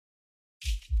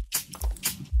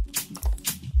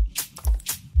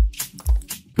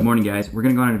Good morning, guys. We're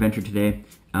gonna go on an adventure today,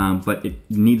 but it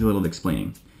needs a little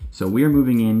explaining. So we are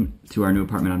moving in to our new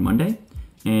apartment on Monday,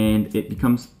 and it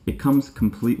comes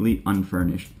completely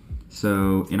unfurnished.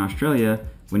 So in Australia,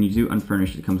 when you do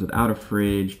unfurnished, it comes without a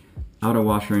fridge, out a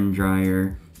washer and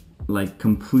dryer, like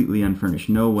completely unfurnished.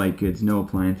 No white goods, no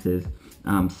appliances.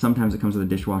 Sometimes it comes with a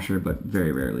dishwasher, but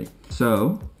very rarely.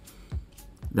 So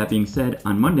that being said,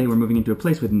 on Monday we're moving into a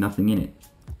place with nothing in it.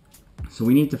 So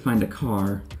we need to find a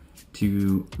car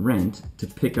to rent to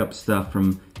pick up stuff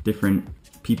from different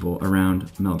people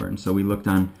around Melbourne. So we looked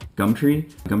on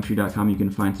Gumtree, Gumtree.com. You can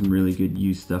find some really good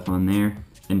used stuff on there,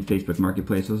 and Facebook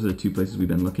Marketplace. Those are the two places we've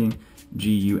been looking.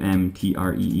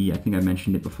 Gumtree. I think I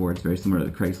mentioned it before. It's very similar to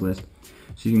the Craigslist.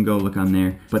 So you can go look on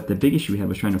there. But the big issue we had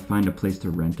was trying to find a place to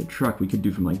rent a truck. We could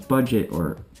do from like Budget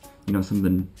or, you know, some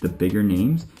of the bigger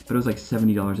names, but it was like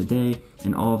 $70 a day,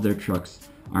 and all of their trucks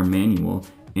are manual.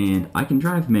 And I can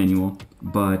drive manual,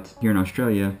 but here in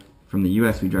Australia, from the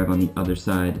US, we drive on the other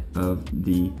side of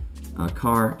the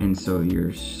car, and so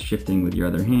you're shifting with your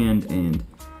other hand, and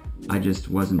I just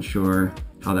wasn't sure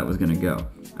how that was gonna go.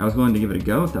 I was willing to give it a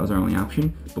go if that was our only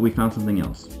option, but we found something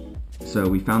else. So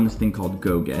we found this thing called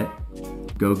GoGet.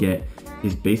 GoGet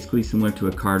is basically similar to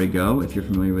a Car2Go, if you're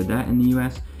familiar with that in the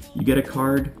US. You get a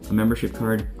card, a membership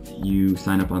card, you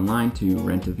sign up online to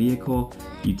rent a vehicle,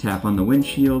 you tap on the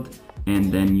windshield,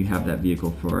 and then you have that vehicle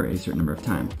for a certain number of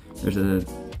time. There's a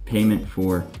payment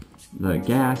for the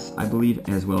gas, I believe,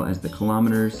 as well as the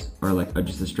kilometers, or like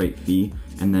just a straight fee,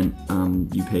 and then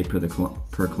you pay per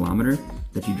kilometer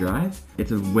that you drive. It's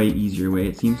a way easier way,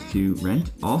 it seems, to rent.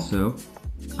 Also,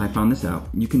 I found this out,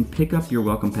 you can pick up your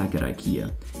welcome pack at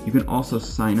IKEA. You can also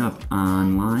sign up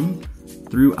online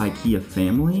through IKEA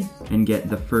Family and get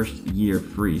the first year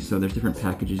free. So there's different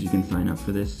packages you can sign up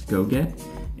for this GoGet.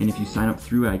 And if you sign up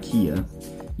through IKEA,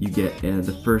 you get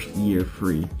the first year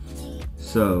free.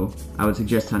 So I would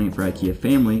suggest signing up for IKEA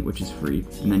Family, which is free,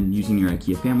 and then using your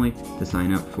IKEA Family to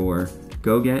sign up for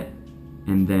GoGet,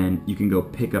 and then you can go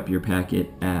pick up your packet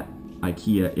at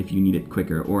IKEA if you need it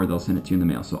quicker, or they'll send it to you in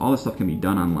the mail. So all this stuff can be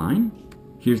done online.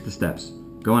 Here's the steps.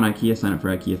 Go on IKEA, sign up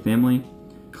for IKEA Family,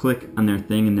 click on their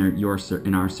thing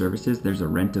in our services. There's a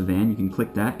rent a van. You can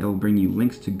click that. It will bring you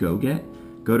links to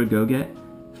GoGet. Go to GoGet.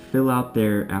 Fill out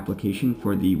their application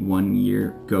for the 1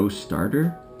 year Go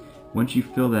Starter. Once you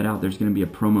fill that out, there's going to be a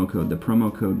promo code. The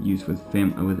promo code used with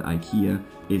IKEA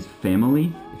is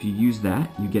FAMILY. If you use that,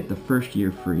 you get the first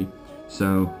year free.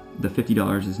 So the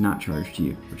 $50 is not charged to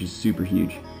you, which is super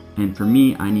huge. And for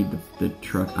me, I need the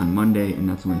truck on Monday, and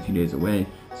that's only a few days away.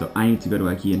 So I need to go to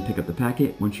IKEA and pick up the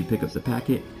packet. Once you pick up the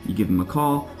packet, you give them a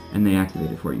call, and they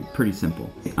activate it for you. Pretty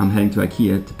simple. I'm heading to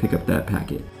IKEA to pick up that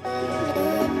packet.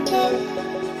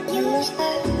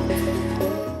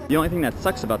 The only thing that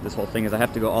sucks about this whole thing is I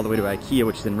have to go all the way to IKEA,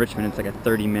 which is in Richmond. It's like a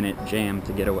 30-minute jam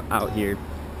to get out here.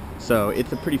 So it's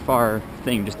a pretty far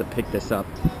thing just to pick this up.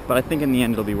 But I think in the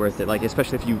end it'll be worth it. Like,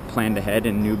 especially if you planned ahead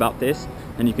and knew about this,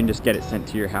 then you can just get it sent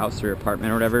to your house or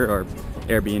apartment or whatever, or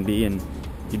Airbnb, and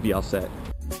you'd be all set.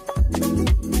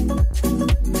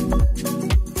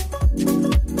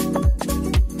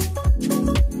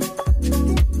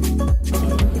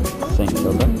 St.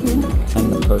 Kilda,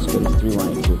 and the postcode is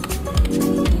 3182.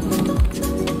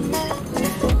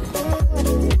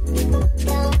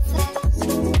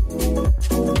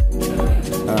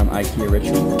 IKEA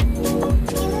Richmond.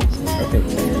 Okay,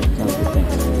 sounds good,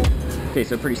 thanks. Okay,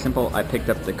 so pretty simple. I picked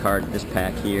up this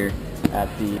pack here at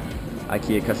the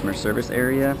IKEA customer service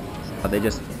area. They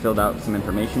just filled out some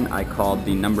information. I called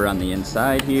the number on the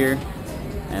inside here,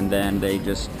 and then they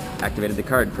just activated the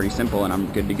card. Pretty simple, and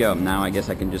I'm good to go. Now I guess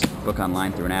I can just book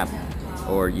online through an app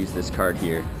or use this card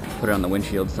here. Put it on the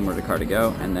windshield similar to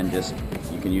Car2Go, and then just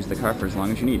you can use the car for as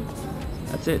long as you need.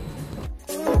 That's it.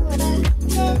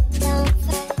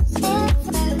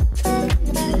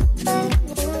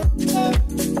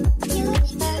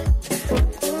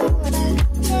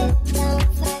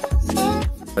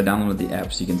 I downloaded the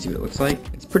app so you can see what it looks like.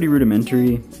 It's pretty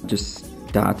rudimentary, just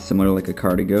dots similar to like a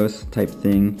Car2Go type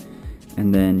thing,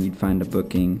 and then you'd find a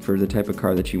booking for the type of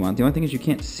car that you want. The only thing is you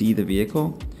can't see the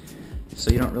vehicle, so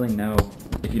you don't really know.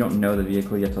 If you don't know the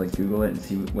vehicle, you have to like Google it and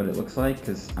see what it looks like,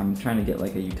 because I'm trying to get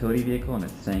like a utility vehicle and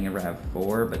it's saying a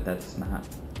RAV4, but that's not,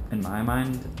 in my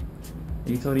mind, a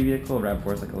utility vehicle. A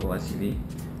RAV4 is like a little SUV,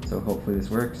 so hopefully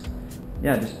this works.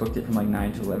 Yeah, I just booked it from like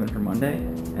 9 to 11 for Monday,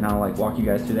 and I'll like walk you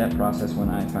guys through that process when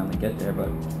I finally get there, but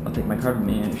I'll take my card with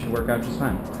me and it should work out just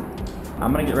fine.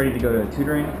 I'm gonna get ready to go to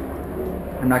tutoring.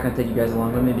 I'm not gonna take you guys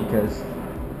along with me because,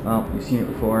 well, you've seen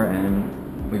it before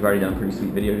and we've already done a pretty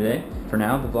sweet video today. For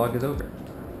now, the vlog is over.